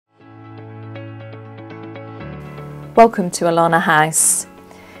Welcome to Alana House.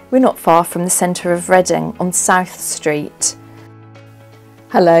 We're not far from the centre of Reading on South Street.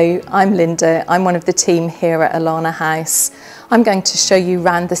 Hello, I'm Linda. I'm one of the team here at Alana House. I'm going to show you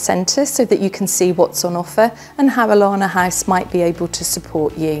around the centre so that you can see what's on offer and how Alana House might be able to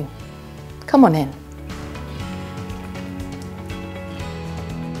support you. Come on in.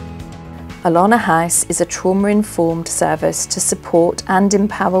 Alana House is a trauma-informed service to support and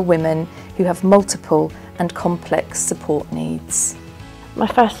empower women who have multiple and complex support needs. My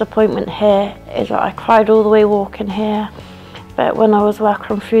first appointment here is that I cried all the way walking here, but when I was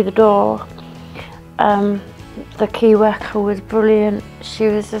walking through the door, the key worker was brilliant. She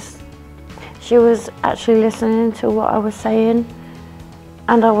was actually listening to what I was saying,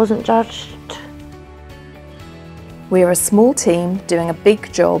 and I wasn't judged. We are a small team doing a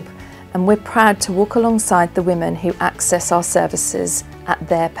big job, and we're proud to walk alongside the women who access our services at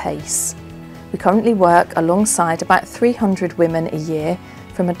their pace. We currently work alongside about 300 women a year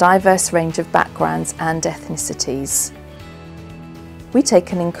from a diverse range of backgrounds and ethnicities. We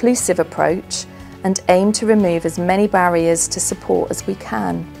take an inclusive approach and aim to remove as many barriers to support as we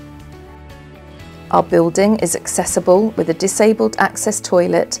can. Our building is accessible with a disabled access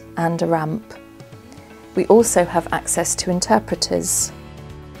toilet and a ramp. We also have access to interpreters.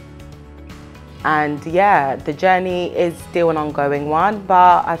 And yeah, the journey is still an ongoing one,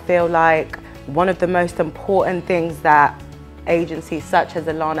 but I feel like one of the most important things that agencies such as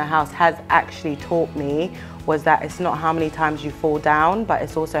Alana House has actually taught me was that it's not how many times you fall down, but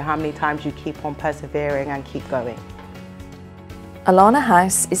it's also how many times you keep on persevering and keep going. Alana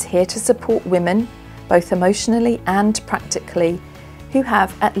House is here to support women, both emotionally and practically, who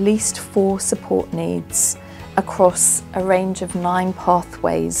have at least 4 support needs across a range of 9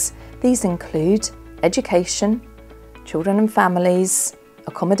 pathways. These include education, children and families,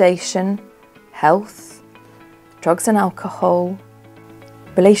 accommodation, health, drugs and alcohol,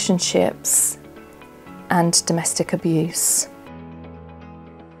 relationships, and domestic abuse.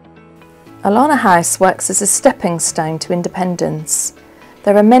 Alana House works as a stepping stone to independence.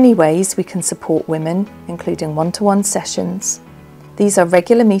 There are many ways we can support women, including one-to-one sessions. These are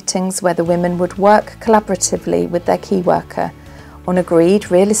regular meetings where the women would work collaboratively with their key worker on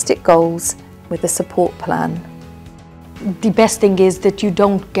agreed realistic goals with a support plan. The best thing is that you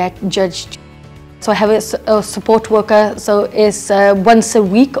don't get judged. So I have a support worker, so it's once a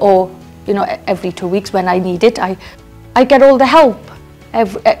week or every 2 weeks when I need it. I get all the help,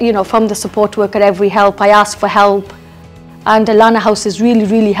 from the support worker, every help. I ask for help. And Alana House has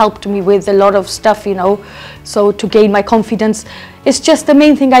really helped me with a lot of stuff, so to gain my confidence. It's just the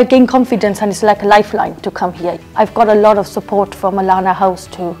main thing, I gain confidence, and it's like a lifeline to come here. I've got a lot of support from Alana House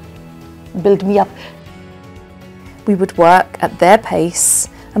to build me up. We would work at their pace,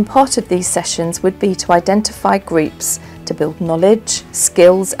 and part of these sessions would be to identify groups to build knowledge,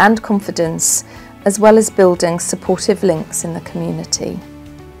 skills and confidence, as well as building supportive links in the community.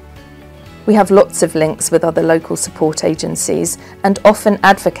 We have lots of links with other local support agencies and often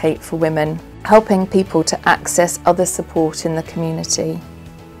advocate for women, helping people to access other support in the community.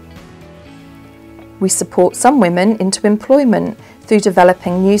 We support some women into employment through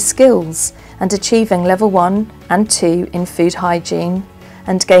developing new skills and achieving level 1 and 2 in food hygiene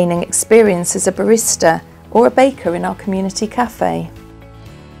and gaining experience as a barista or a baker in our community cafe.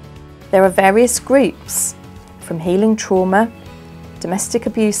 There are various groups, from healing trauma, domestic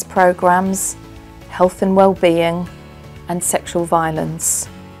abuse programs, health and well-being, and sexual violence.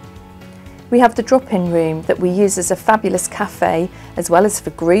 We have the drop-in room that we use as a fabulous cafe, as well as for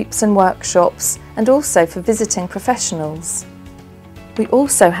groups and workshops, and also for visiting professionals. We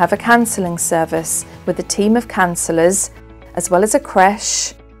also have a counselling service with a team of counsellors, as well as a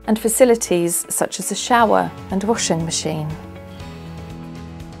creche and facilities such as a shower and washing machine.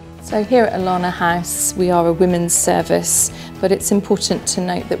 So here at Alana House we are a women's service, but it's important to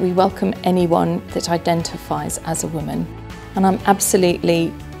note that we welcome anyone that identifies as a woman. And I'm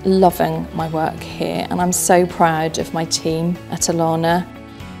absolutely loving my work here, and I'm so proud of my team at Alana.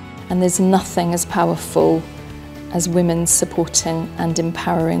 And there's nothing as powerful as women supporting and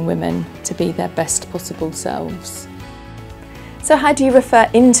empowering women to be their best possible selves. So how do you refer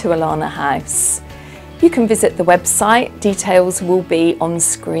into Alana House? You can visit the website, details will be on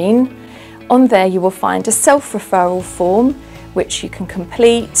screen. On there you will find a self-referral form which you can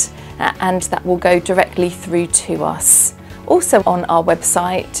complete and that will go directly through to us. Also on our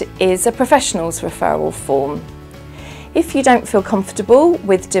website is a professionals referral form. If you don't feel comfortable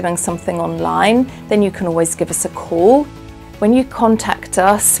with doing something online, then you can always give us a call. When you contact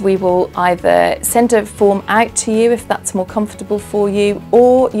us, we will either send a form out to you if that's more comfortable for you,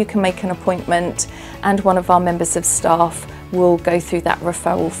 or you can make an appointment and one of our members of staff will go through that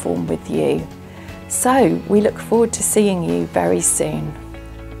referral form with you. So we look forward to seeing you very soon.